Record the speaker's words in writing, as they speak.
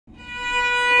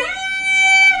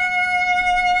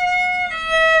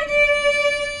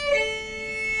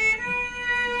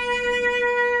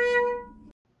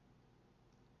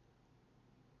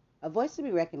voice to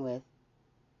be reckoned with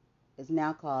is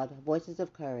now called Voices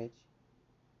of Courage.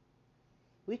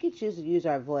 We can choose to use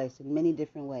our voice in many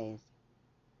different ways.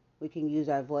 We can use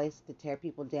our voice to tear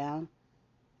people down,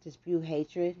 to spew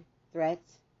hatred,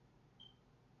 threats,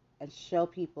 and show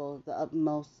people the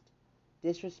utmost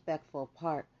disrespectful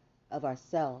part of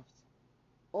ourselves.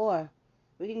 Or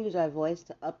we can use our voice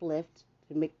to uplift,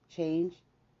 to make change,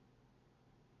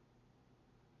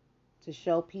 to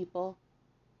show people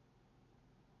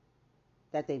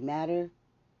that they matter,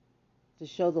 to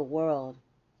show the world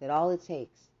that all it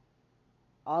takes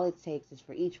is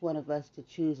for each one of us to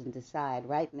choose and decide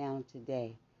right now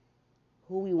today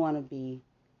who we want to be,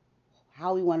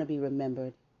 how we want to be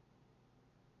remembered,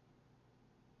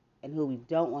 and who we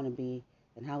don't want to be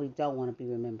and how we don't want to be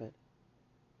remembered.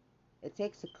 It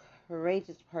takes a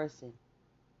courageous person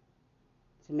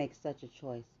to make such a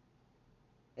choice.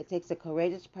 It takes a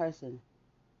courageous person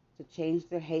to change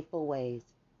their hateful ways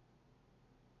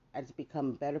and to become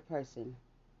a better person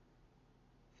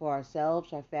for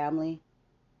ourselves, our family,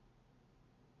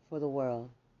 for the world.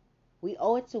 We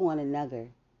owe it to one another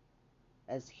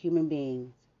as human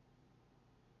beings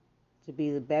to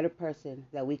be the better person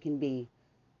that we can be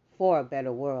for a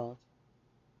better world.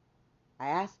 I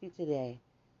ask you today,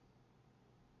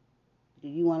 do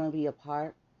you want to be a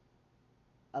part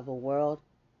of a world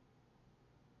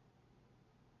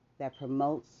that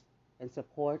promotes and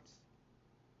supports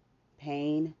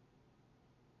pain,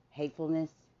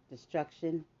 hatefulness,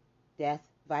 destruction, death,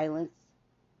 violence?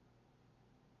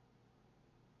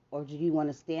 Or do you want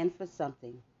to stand for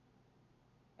something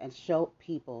and show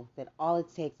people that all it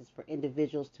takes is for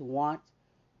individuals to want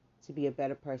to be a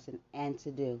better person and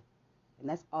to do? And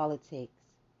that's all it takes.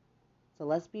 So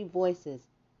let's be voices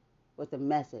with a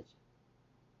message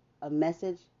of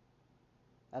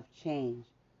change,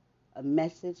 a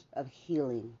message of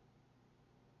healing.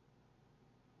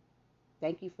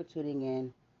 Thank you for tuning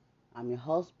in. I'm your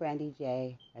host, Brandy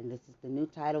J, and this is the new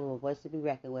title of A Voice to be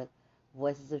Reckoned with,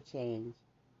 Voices of Change.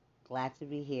 Glad to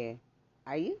be here.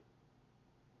 Are you?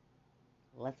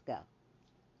 Let's go.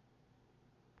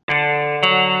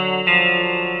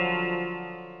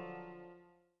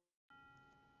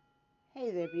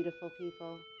 Hey there, beautiful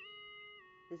people.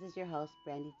 This is your host,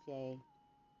 Brandy J,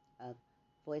 of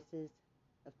Voices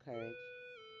of Courage.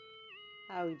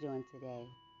 How are we doing today?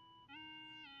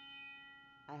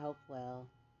 I hope well.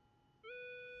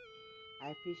 I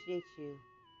appreciate you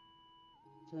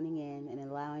tuning in and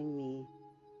allowing me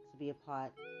to be a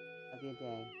part of your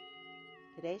day.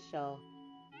 Today's show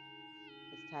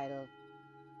is titled,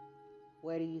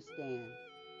 Where Do You Stand?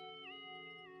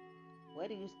 Where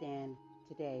do you stand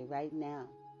today, right now,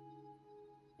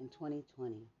 in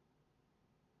 2020?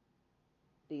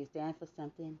 Do you stand for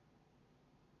something?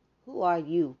 Who are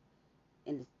you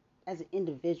as an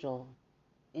individual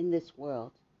in this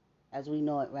world as we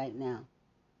know it right now?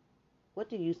 What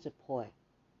do you support?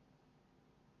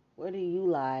 Where do you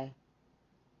lie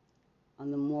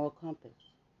on the moral compass?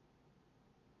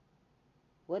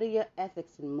 What are your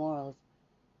ethics and morals,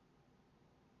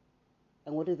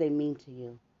 and what do they mean to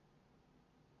you?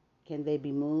 Can they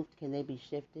be moved? Can they be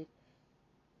shifted?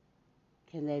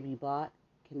 Can they be bought?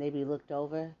 Can they be looked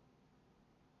over?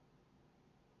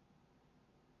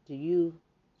 Do you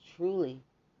truly,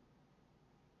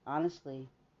 honestly,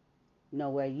 know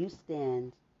where you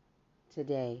stand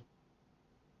today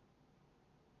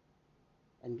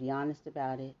and be honest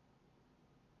about it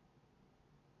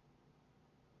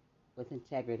with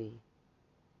integrity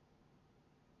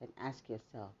and ask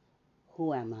yourself,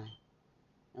 who am I?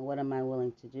 And what am I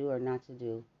willing to do or not to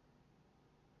do,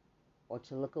 or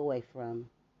to look away from,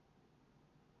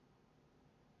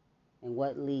 and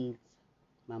what leads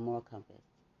my moral compass?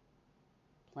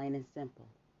 Plain and simple.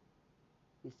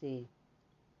 You see,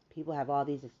 people have all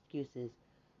these excuses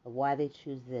of why they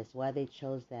choose this, why they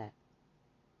chose that.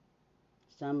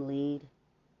 Some lead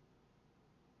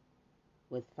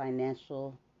with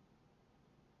financial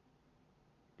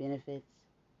benefits.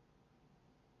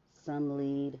 Some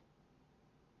lead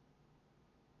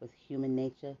with human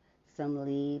nature. Some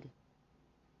lead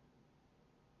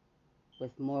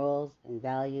with morals and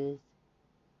values.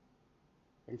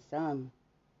 And some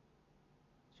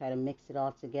try to mix it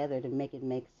all together to make it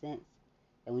make sense.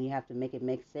 And when you have to make it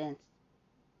make sense,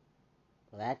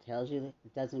 well, that tells you that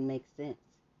it doesn't make sense.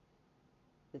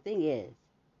 The thing is,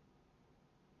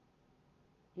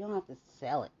 you don't have to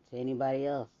sell it to anybody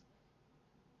else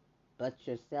but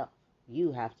yourself.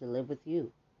 You have to live with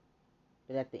you.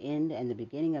 But at the end and the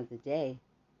beginning of the day,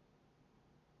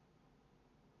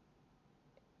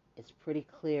 it's pretty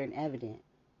clear and evident.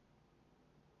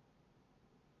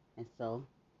 And so,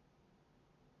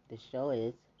 the show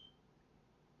is,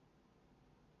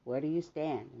 Where do you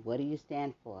stand? What do you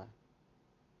stand for?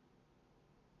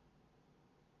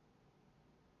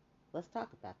 Let's talk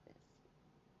about this.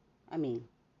 I mean,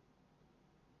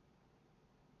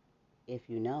 if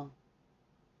you know.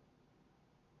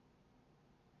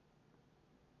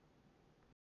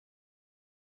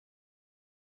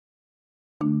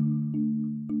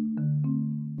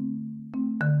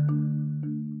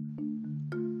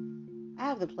 I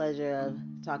have the pleasure of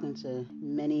talking to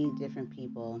many different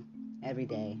people every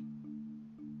day.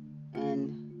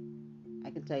 And I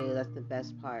can tell you that's the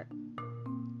best part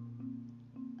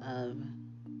of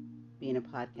being a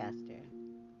podcaster.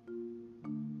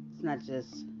 It's not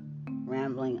just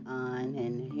rambling on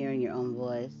and hearing your own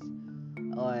voice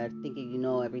or thinking you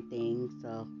know everything.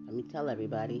 So let me tell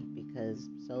everybody, because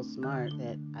I'm so smart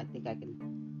that I think I can,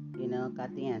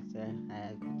 got the answer.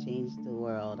 I can change the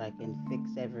world. I can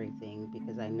fix everything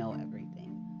because I know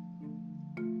everything.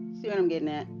 See what I'm getting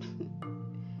at?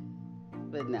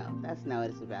 But no, that's not what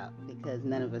it's about, because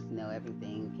none of us know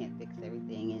everything, can't fix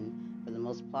everything, and for the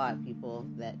most part, people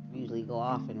that usually go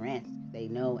off and rant, they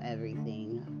know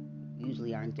everything,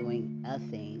 usually aren't doing a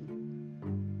thing.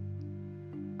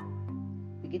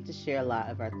 We get to share a lot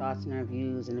of our thoughts and our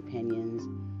views and opinions,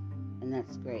 and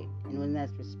that's great. And when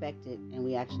that's respected and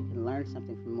we actually can learn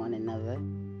something from one another,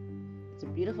 it's a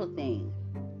beautiful thing.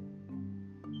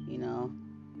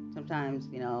 Sometimes,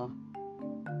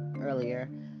 earlier,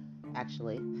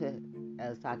 actually, I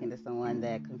was talking to someone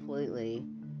that completely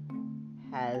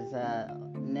has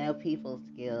no people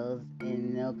skills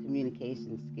and no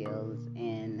communication skills,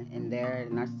 and in their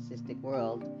narcissistic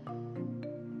world,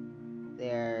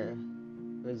 their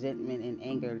resentment and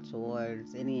anger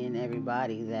towards any and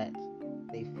everybody that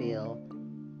they feel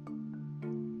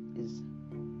is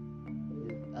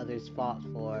others' fault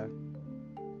for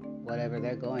whatever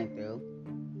they're going through,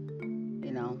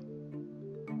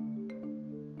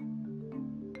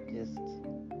 just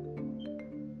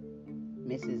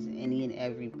misses any and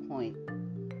every point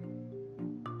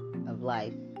of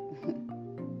life.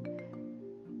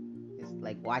 Just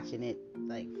like watching it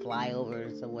like fly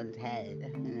over someone's head,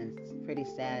 and it's pretty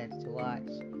sad to watch,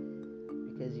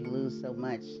 because you lose so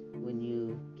much when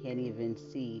you can't even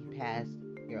see past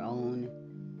your own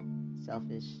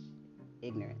selfish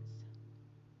ignorance.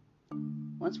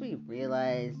 Once we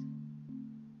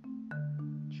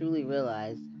truly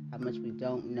realize how much we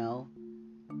don't know,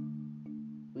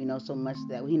 we know so much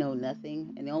that we know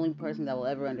nothing, and the only person that will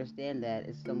ever understand that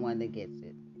is someone that gets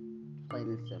it, plain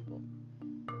and simple.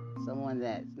 Someone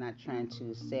that's not trying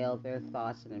to sail their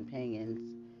thoughts and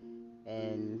opinions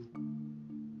and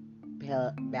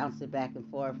bounce it back and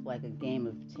forth like a game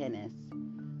of tennis,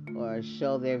 or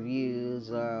show their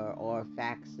views or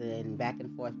facts and back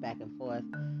and forth,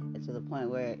 and to the point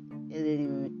where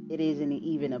it isn't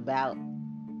even about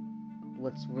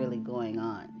what's really going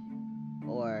on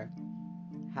or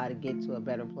how to get to a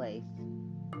better place.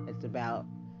 It's about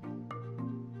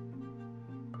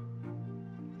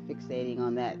fixating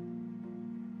on that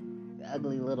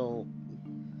ugly little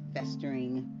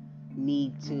festering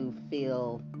need to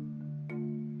feel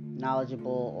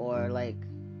knowledgeable, or like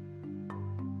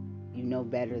you know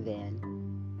better than.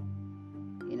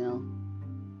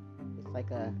 It's like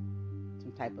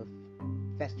some type of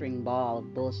festering ball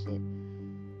of bullshit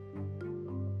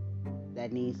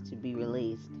that needs to be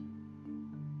released.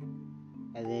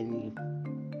 And then you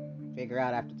figure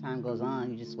out after time goes on,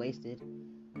 you just wasted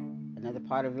another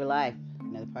part of your life,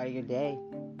 another part of your day.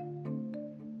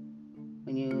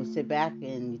 When you sit back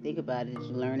and you think about it, did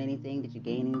you learn anything? Did you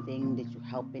gain anything? Did you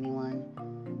help anyone?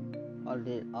 Or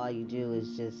did all you do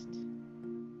is just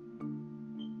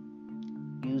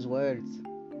use words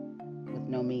with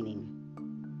no meaning?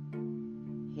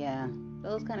 Yeah,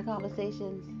 those kind of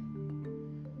conversations,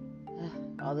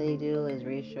 all they do is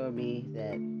reassure me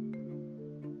that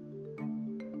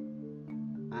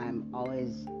I'm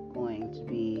always going to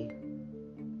be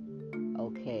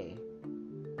okay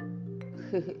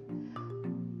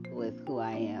with who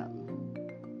I am,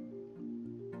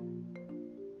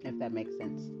 if that makes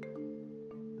sense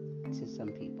to some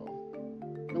people.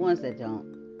 The ones that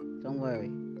don't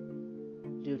worry.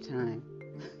 Due time.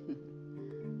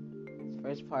 The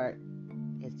first part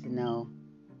is to know,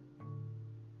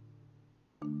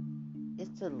 is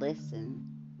to listen.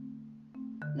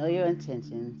 Know your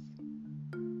intentions.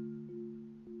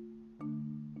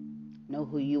 Know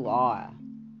who you are,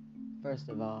 first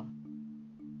of all.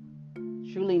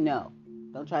 Truly know.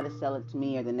 Don't try to sell it to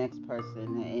me or the next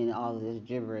person in all of this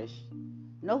gibberish.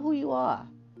 Know who you are.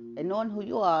 And knowing who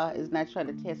you are is not trying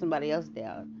to tear somebody else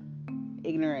down.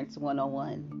 Ignorance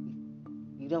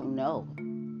 101. You don't know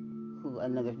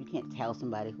you can't tell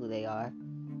somebody who they are.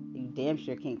 you damn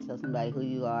sure can't tell somebody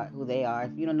who they are,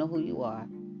 if you don't know who you are.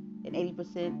 And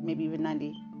 80%, maybe even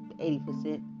 90,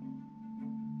 80%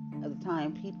 of the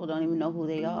time, people don't even know who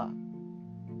they are.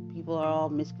 People are all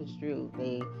misconstrued.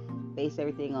 They base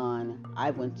everything on, I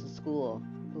went to school.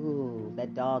 Ooh,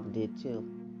 that dog did too.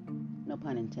 No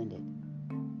pun intended.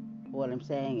 What I'm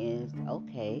saying is,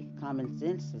 okay, common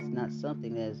sense is not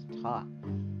something that is taught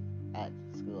at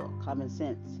school. Common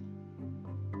sense,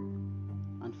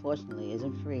 unfortunately,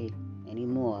 isn't free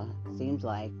anymore. It seems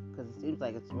like, because it seems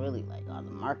like it's really like on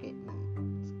the market.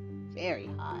 It's very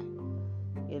high,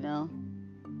 you know?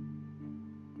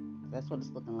 That's what it's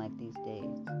looking like these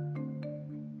days.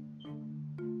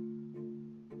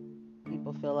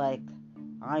 People feel like,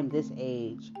 I'm this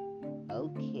age.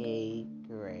 Okay,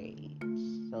 great.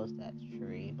 So that's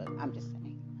true, but I'm just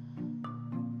saying.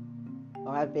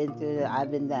 Or I've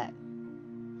been that.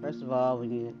 First of all,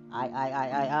 when you,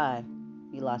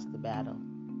 you lost the battle.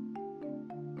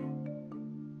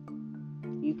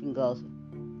 You can go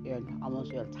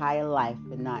almost your entire life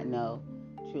and not know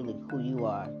truly who you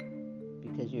are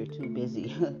because you're too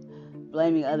busy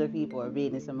blaming other people or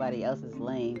being in somebody else's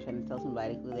lane trying to tell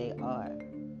somebody who they are.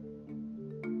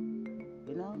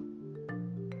 You know?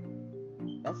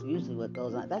 That's usually what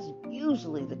goes on. That's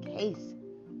usually the case.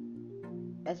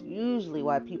 That's usually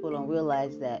why people don't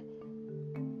realize that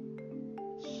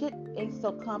shit ain't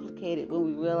so complicated when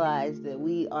we realize that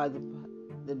we are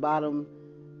the bottom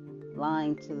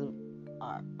line to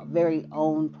our very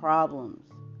own problems.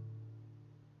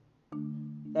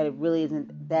 That it really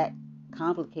isn't that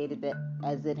complicated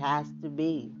as it has to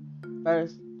be.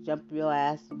 First, jump your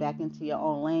ass back into your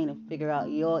own lane and figure out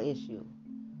your issue.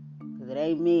 Because it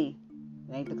ain't me.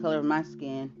 It ain't the color of my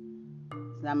skin.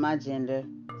 It's not my gender.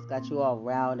 It's got you all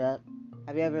riled up.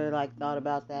 Have you ever thought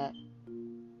about that?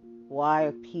 Why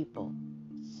are people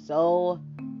so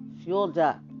fueled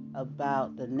up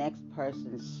about the next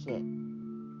person's shit?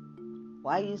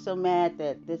 Why are you so mad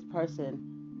that this person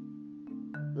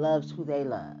loves who they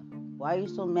love? Why are you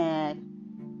so mad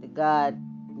that God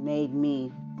made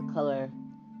me the color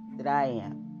that I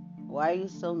am? Why are you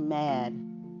so mad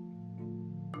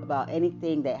about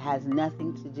anything that has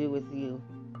nothing to do with you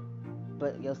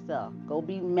but yourself? Go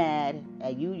be mad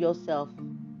at you, yourself,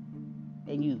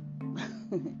 and you.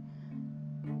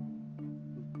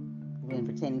 When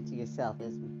pertaining to yourself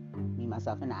as me,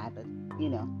 myself, and I, but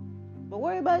But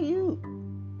worry about you.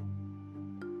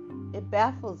 It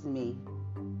baffles me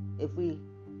if we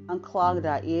unclogged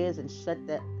our ears and shut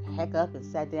the heck up and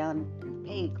sat down and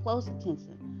paid close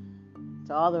attention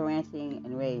to all the ranting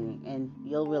and raving, and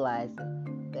you'll realize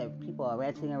that people are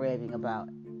ranting and raving about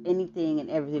anything and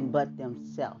everything but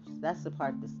themselves. That's the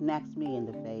part that smacks me in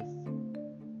the face.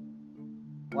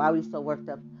 Why are we so worked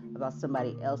up about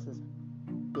somebody else's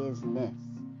business,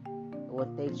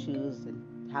 what they choose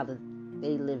and how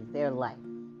they live their life?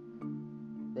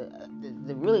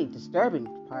 The really disturbing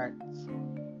parts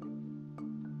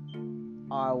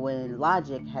are when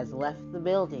logic has left the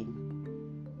building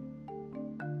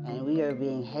and we are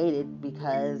being hated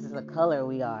because of the color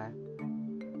we are.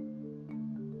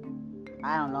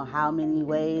 I don't know how many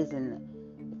ways, and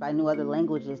if I knew other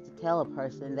languages, to tell a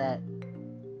person that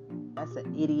that's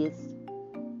an idiot,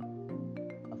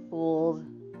 a fool,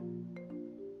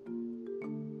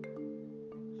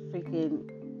 freaking,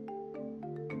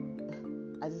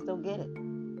 I just don't get it.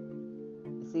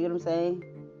 You see what I'm saying?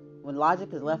 When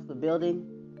logic has left the building,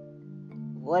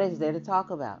 what is there to talk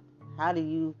about? How do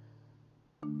you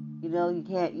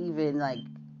can't even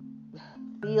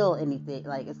feel anything.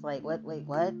 It's like, what? Wait,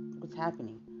 what? What's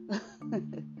happening?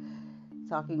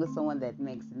 Talking with someone that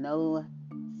makes no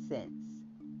sense.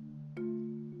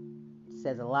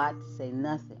 Says a lot to say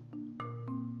nothing.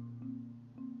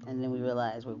 And then we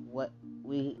realize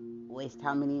we waste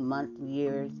how many months and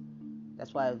years.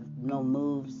 That's why no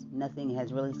moves, nothing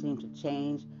has really seemed to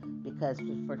change. Because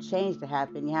for change to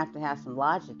happen, you have to have some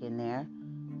logic in there.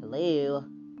 Hello.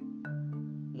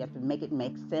 You have to make it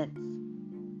make sense.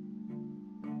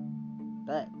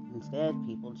 But instead,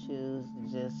 people choose to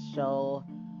just show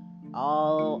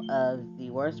all of the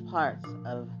worst parts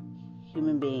of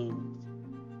human beings.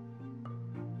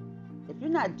 If you're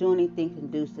not doing anything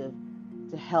conducive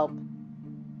to help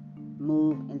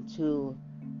move into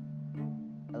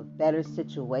a better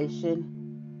situation,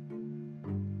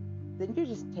 then you're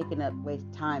just taking up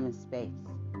waste time and space.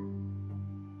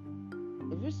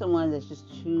 If you're someone that's just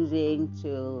choosing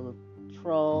to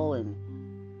troll and,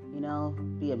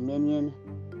 be a minion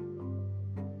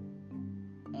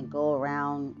and go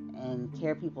around and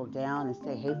tear people down and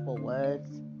say hateful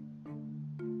words,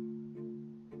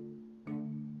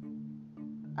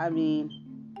 I mean,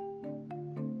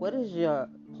 what is your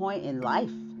point in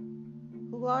life.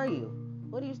 Who are you?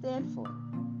 What do you stand for?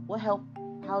 What help?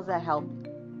 How's that helping?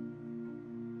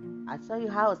 I tell you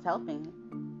how it's helping.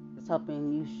 It's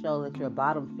helping you show that you're a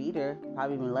bottom feeder,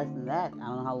 probably even less than that. I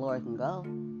don't know how low it can go.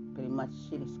 Pretty much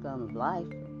shitty scum of life.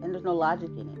 And there's no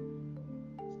logic in it.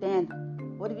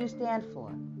 What do you stand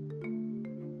for?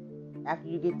 After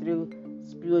you get through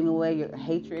spewing away your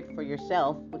hatred for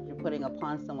yourself, which you're putting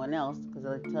upon someone else, because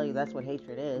I tell you that's what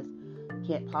hatred is. You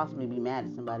can't possibly be mad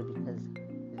at somebody because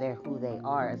they're who they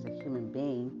are as a human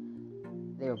being.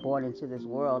 They were born into this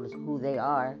world as who they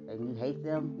are, and you hate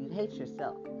them, you hate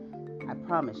yourself. I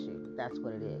promise you, that's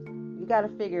what it is. You got to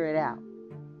figure it out.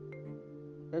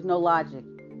 There's no logic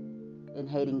in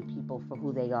hating people for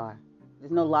who they are.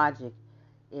 There's no logic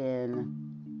in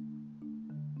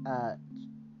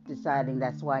deciding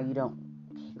that's why you don't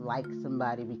like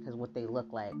somebody because what they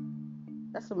look like.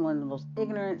 That's one of the most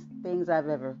ignorant things I've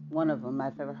ever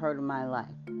heard in my life.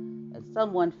 And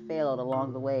someone failed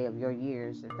along the way of your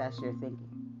years, if that's your thinking.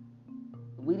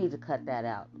 We need to cut that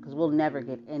out because we'll never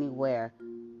get anywhere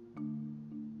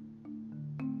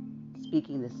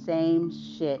speaking the same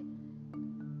shit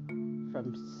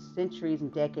from centuries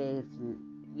and decades and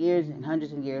years and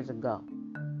hundreds of years ago.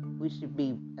 We should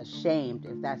be ashamed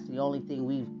if that's the only thing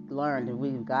we've learned and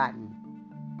we've gotten.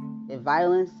 If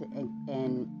violence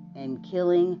and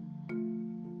killing,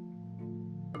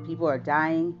 people are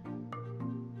dying,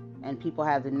 and people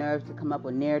have the nerve to come up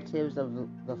with narratives of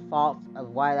the faults of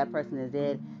why that person is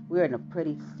dead, we're in a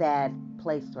pretty sad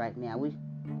place right now. We're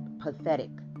pathetic,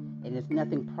 and there's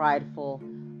nothing prideful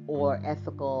or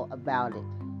ethical about it.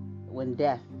 When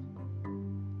death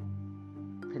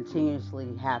continuously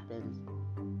happens,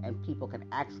 and people can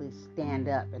actually stand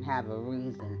up and have a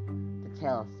reason to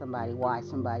tell somebody why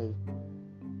somebody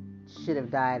should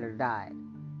have died or died.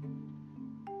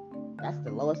 That's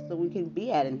the lowest that we can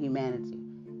be at in humanity.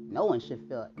 No one should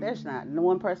feel it. There's not no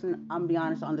one person, I'm be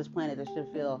honest, on this planet that should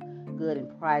feel good and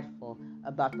prideful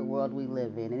about the world we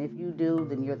live in. And if you do,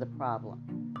 then you're the problem.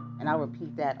 And I'll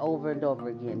repeat that over and over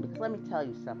again, because let me tell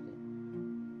you something.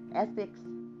 Ethics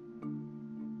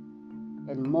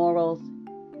and morals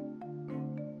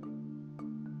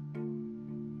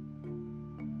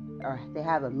they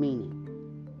have a meaning.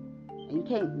 And you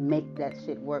can't make that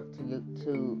shit work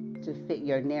to fit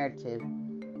your narrative.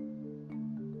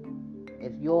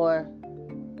 If your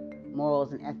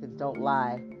morals and ethics don't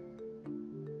lie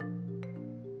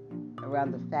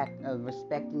around the fact of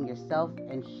respecting yourself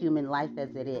and human life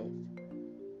as it is.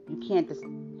 You can't just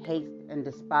hate and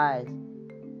despise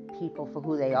people for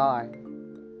who they are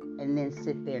and then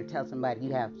sit there and tell somebody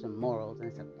you have some morals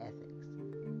and some ethics.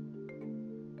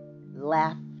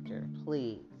 Laughter,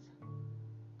 please.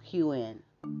 Cue in.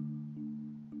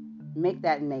 Make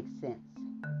that make sense.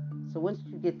 So once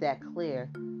you get that clear,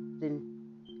 then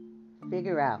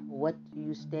figure out, what do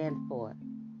you stand for?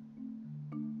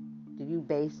 Do you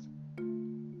base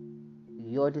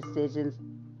your decisions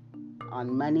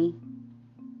on money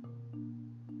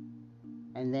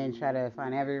and then try to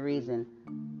find every reason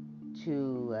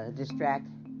to distract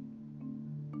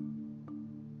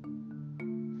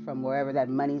from wherever that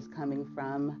money's coming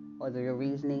from, or your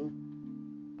reasoning,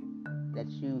 that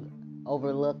you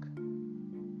overlook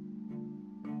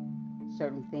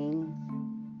certain things?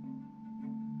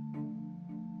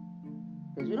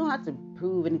 Because you don't have to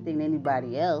prove anything to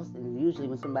anybody else, and usually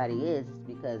when somebody is, it's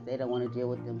because they don't want to deal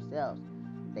with themselves.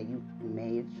 That you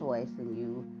made a choice and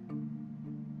you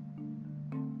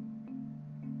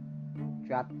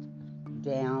dropped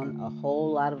down a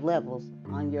whole lot of levels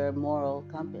on your moral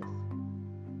compass.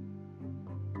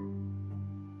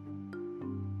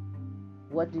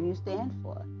 What do you stand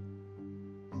for?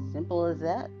 Simple as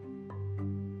that.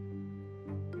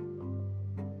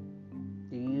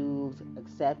 Do you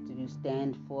accept? Do you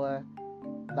stand for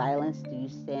violence? Do you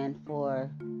stand for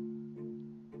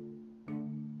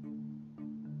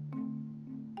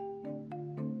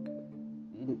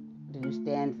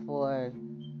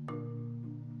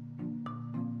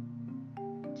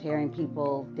tearing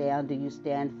people down? Do you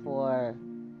stand for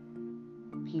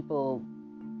people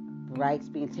rights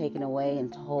being taken away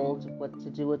and told what to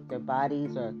do with their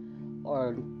bodies,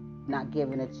 or not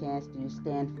given a chance? Do you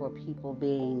stand for people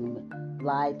being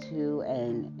lied to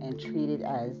and treated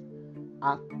as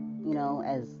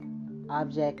as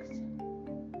objects?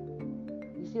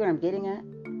 You see what I'm getting at?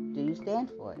 Do you stand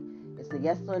for it? It's a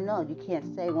yes or no. You can't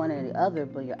say one or the other,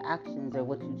 but your actions or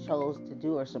what you chose to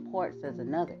do or support says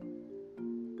another.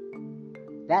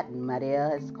 That, Maria,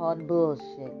 is called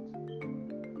bullshit.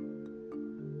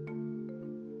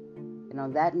 And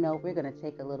on that note, we're going to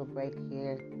take a little break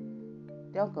here.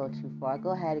 don't go too far.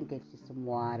 Go ahead and get you some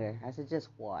water. I said just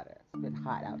water. It's been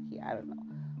hot out here. I don't know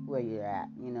where you're at.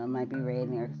 You know, it might be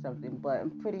raining or something, but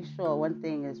I'm pretty sure one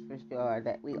thing is for sure,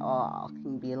 that we all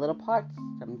can be a little parched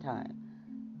sometimes.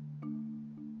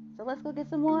 So let's go get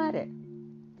some water.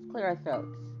 Let's clear our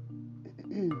throats.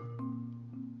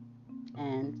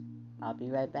 And I'll be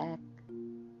right back.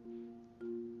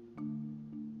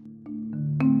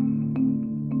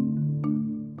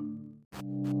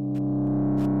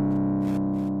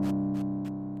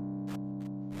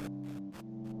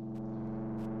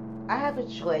 I have a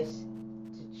choice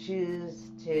to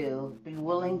choose to be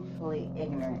willingly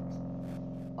ignorant,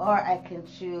 or I can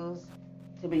choose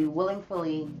to be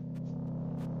willingly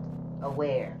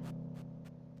aware,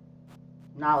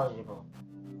 knowledgeable,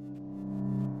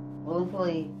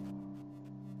 willingly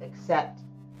accept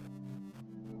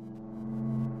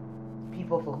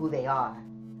people for who they are.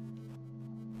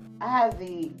 I have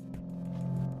the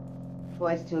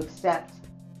choice to accept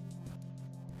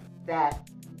that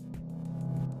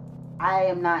I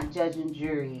am not judge and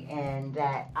jury, and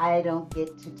that I don't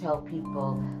get to tell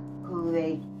people who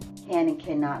they can and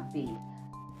cannot be.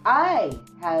 I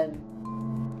have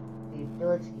the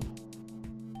ability,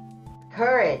 the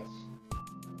courage,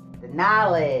 the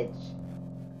knowledge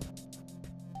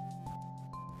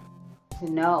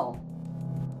to know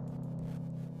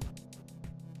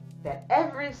that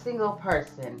every single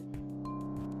person,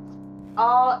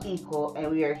 all equal,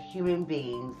 and we are human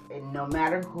beings, and no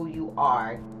matter who you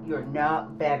are, you're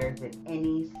not better than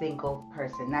any single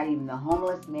person, not even the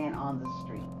homeless man on the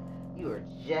street. You are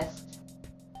just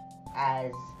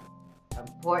as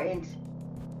important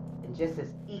and just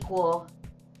as equal,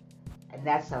 and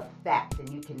that's a fact, and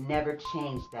you can never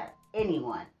change that.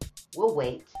 Anyone will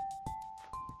wait.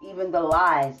 Even the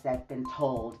lies that have been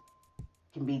told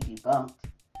can be debunked.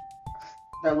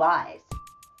 They're lies.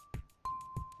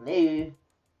 Hello.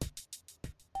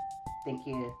 Thank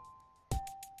you.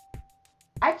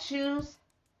 I choose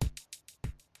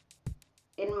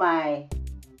in my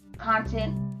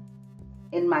content,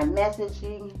 in my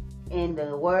messaging, in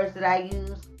the words that I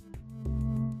use,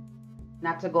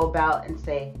 not to go about and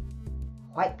say,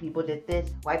 white people did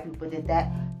this, white people did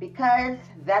that, because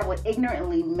that would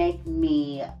ignorantly make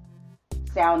me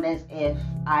sound as if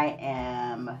I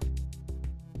am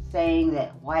saying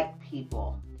that white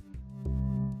people,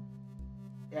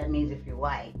 that means if you're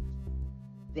white,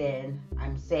 then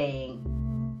I'm saying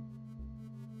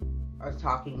or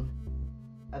talking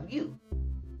of you.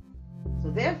 So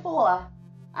therefore,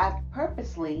 I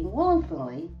purposely,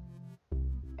 willfully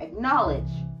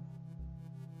acknowledge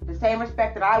the same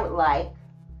respect that I would like,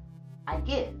 I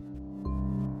give.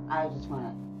 I just want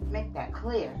to make that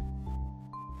clear.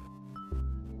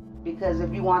 Because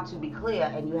if you want to be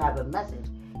clear and you have a message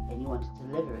and you want to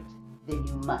deliver it, then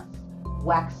you must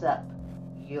wax up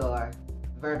your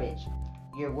verbiage,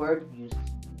 your word use,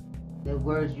 the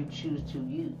words you choose to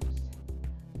use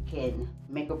can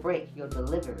make or break your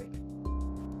delivery.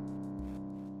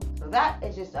 So that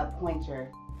is just a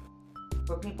pointer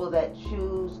for people that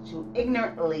choose to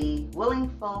ignorantly,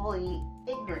 willingly,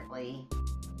 ignorantly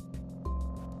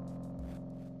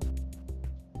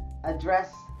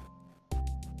address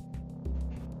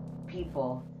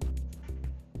people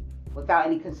without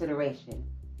any consideration.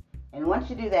 And once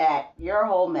you do that, your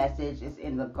whole message is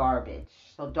in the garbage.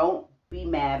 So don't be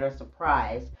mad or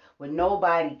surprised when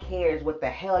nobody cares what the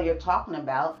hell you're talking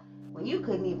about, when you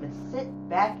couldn't even sit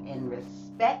back and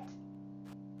respect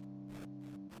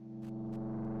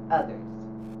others.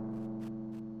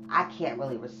 I can't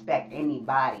really respect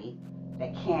anybody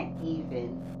that can't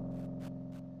even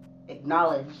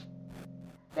acknowledge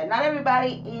that not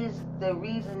everybody is the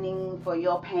reasoning for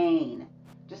your pain,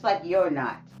 just like you're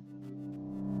not.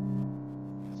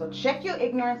 So check your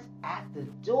ignorance at the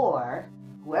door,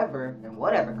 whoever and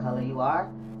whatever color you are.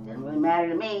 Doesn't really matter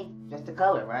to me, just the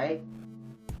color, right?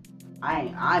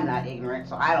 I'm not ignorant,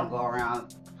 so I don't go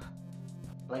around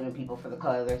blaming people for the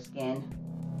color of their skin.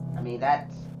 I mean,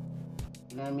 that's,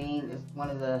 you know what I mean? It's one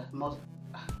of the most,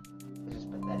 it's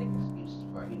just pathetic excuses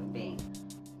for a human being.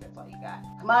 That's all you got.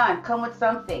 Come on, come with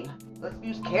something. Let's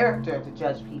use character to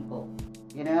judge people,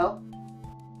 you know?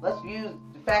 Let's use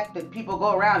the fact that people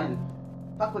go around and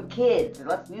fuck with kids. And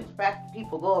let's use the fact that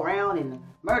people go around and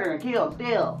murder and kill and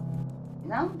steal. You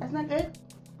know? That's not good.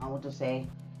 I want to say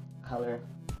color.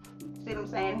 See what I'm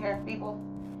saying here, people?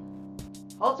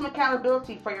 Hold some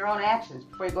accountability for your own actions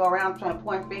before you go around trying to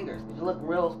point fingers, because you look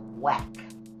real whack.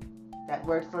 That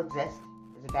word still exists?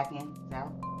 Is it back in? Is it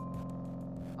out?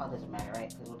 Oh, it doesn't matter, right?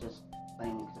 Because we'll just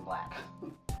blame me because I'm black.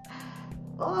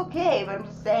 Okay, but I'm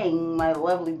just saying my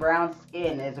lovely brown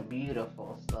skin is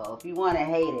beautiful. So if you want to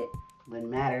hate it, Wouldn't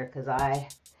matter because I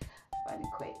find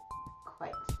it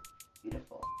quite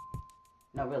beautiful.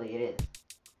 No, really, it is.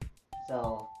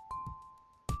 So,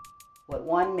 what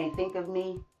one may think of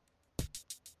me,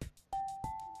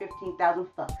 15,000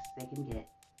 fucks they can get.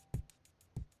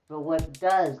 But what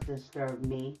does disturb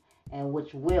me, and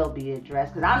which will be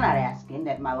addressed, because I'm not asking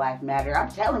that my life matter. I'm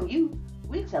telling you,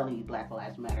 we're telling you Black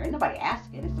Lives Matter. Ain't nobody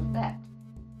asking, it's a fact.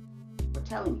 We're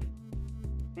telling you.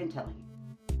 Been telling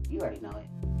you. You already know it.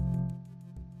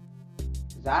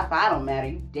 Because if I don't matter,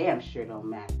 you damn sure don't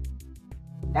matter.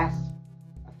 That's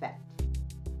a fact.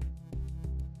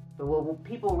 But what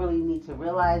people really need to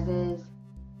realize is,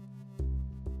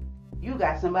 you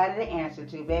got somebody to answer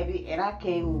to, baby, and I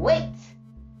can't wait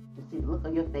to see the look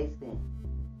on your face then.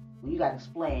 When you got to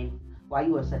explain why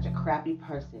you are such a crappy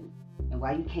person and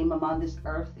why you came among this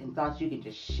earth and thought you could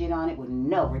just shit on it with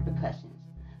no repercussions.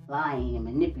 Lying and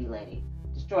manipulating,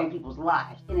 destroying people's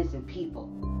lives, innocent people.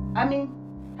 I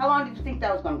mean, how long did you think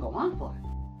that was going to go on for?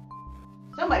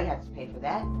 Somebody has to pay for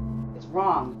that. It's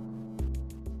wrong,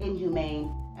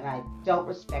 inhumane, and I don't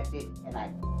respect it, and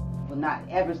I will not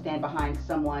ever stand behind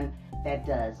someone that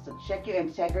does. So check your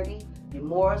integrity, your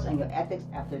morals, and your ethics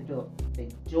after the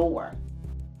door.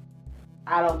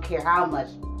 I don't care how much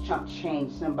chump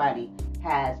change somebody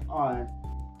has on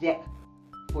deck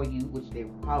for you, which they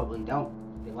probably don't.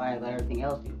 They lie about everything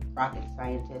else, you rocket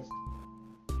scientist.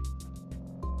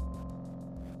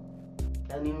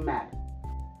 Doesn't even matter.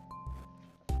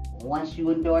 Once you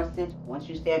endorse it, once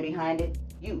you stand behind it,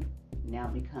 you now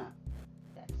become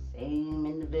that same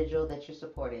individual that you're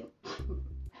supporting.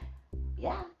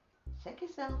 Yeah, check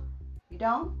yourself. You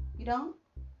don't?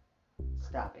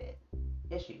 Stop it.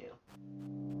 Yes, you do.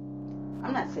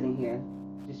 I'm not sitting here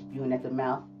just spewing at the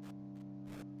mouth.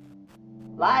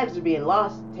 Lives are being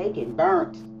lost, taken,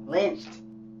 burnt, lynched.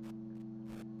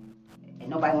 And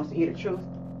nobody wants to hear the truth.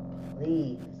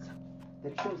 Please. The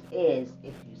truth is,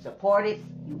 if you support it,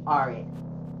 you are it.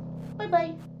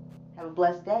 Bye-bye. Have a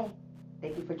blessed day.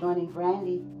 Thank you for joining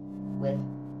Brandy with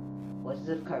Voices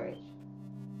of Courage.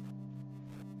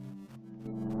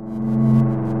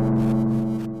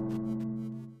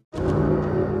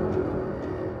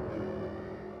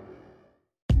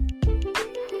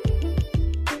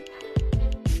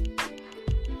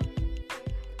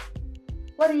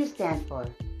 What do you stand for?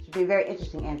 Should be a very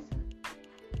interesting answer.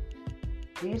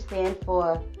 Do you stand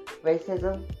for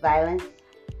racism, violence?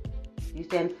 Do you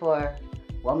stand for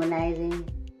womanizing?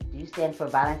 Do you stand for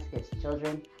violence against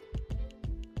children?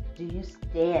 Do you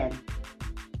stand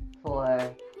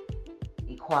for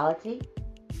equality,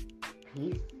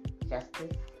 peace,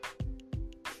 justice,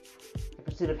 the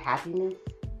pursuit of happiness,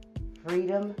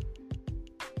 freedom,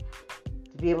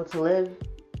 to be able to live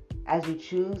as you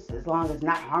choose as long as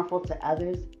not harmful to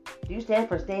others? Do you stand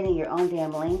for staying in your own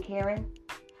damn lane, Karen?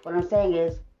 What I'm saying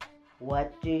is,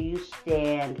 what do you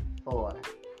stand for?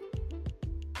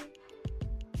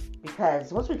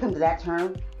 Because once we come to that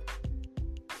term,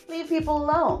 leave people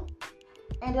alone.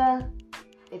 And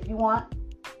if you want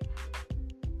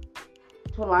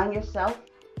to align yourself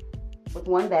with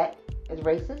one that is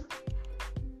racist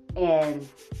and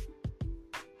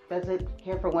doesn't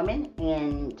care for women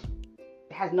and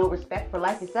has no respect for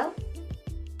life itself,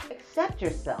 accept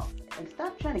yourself and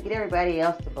stop trying to get everybody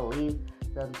else to believe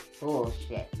the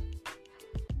bullshit.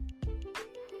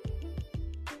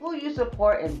 Who you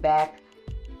support and back,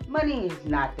 money is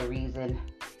not the reason.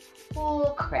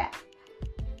 Bull crap.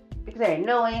 Because there ain't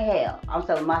no way in hell I'm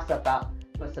selling myself out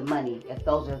for some money if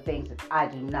those are the things that I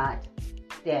do not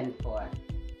stand for.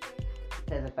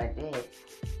 Because if I did,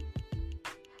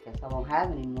 guess I won't have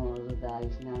any morals or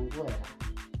values now, would I?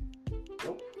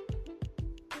 Nope.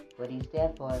 What do you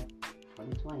stand for?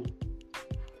 2020.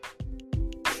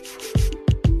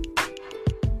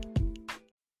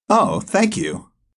 Oh, thank you.